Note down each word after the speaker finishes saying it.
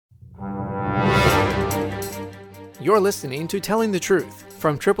You're listening to Telling the Truth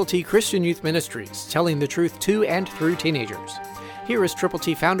from Triple T Christian Youth Ministries, telling the truth to and through teenagers. Here is Triple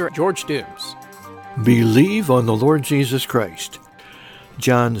T founder George Dooms. Believe on the Lord Jesus Christ.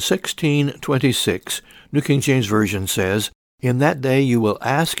 John 16:26, New King James Version says, "In that day you will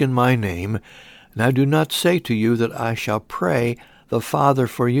ask in my name, and I do not say to you that I shall pray the Father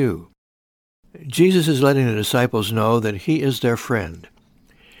for you." Jesus is letting the disciples know that he is their friend,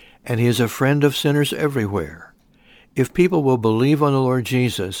 and he is a friend of sinners everywhere. If people will believe on the Lord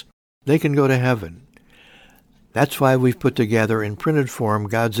Jesus, they can go to heaven. That's why we've put together in printed form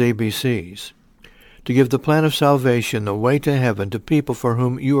God's ABCs, to give the plan of salvation, the way to heaven, to people for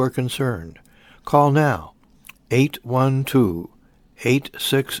whom you are concerned. Call now,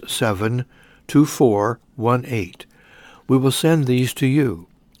 812-867-2418. We will send these to you.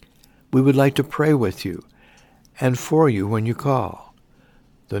 We would like to pray with you and for you when you call.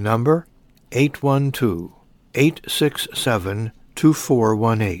 The number,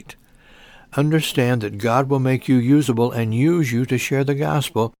 812-867-2418. Understand that God will make you usable and use you to share the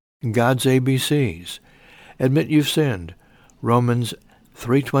gospel, God's ABCs. Admit you've sinned, Romans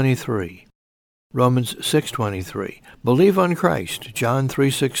 3:23. Romans 6:23. Believe on Christ, John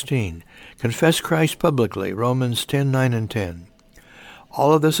 3:16. Confess Christ publicly, Romans 10:9 and 10.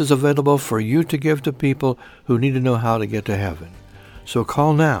 All of this is available for you to give to people who need to know how to get to heaven. So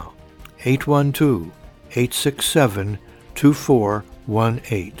call now,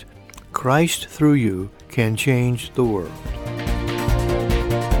 812-867-2418. Christ through you can change the world.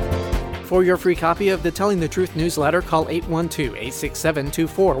 For your free copy of the Telling the Truth newsletter, call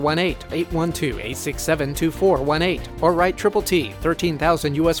 812-867-2418, 812-867-2418, or write Triple T,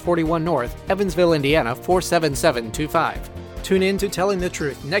 13,000 U.S. 41 North, Evansville, Indiana, 47725. Tune in to Telling the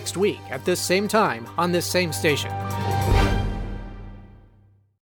Truth next week at this same time on this same station.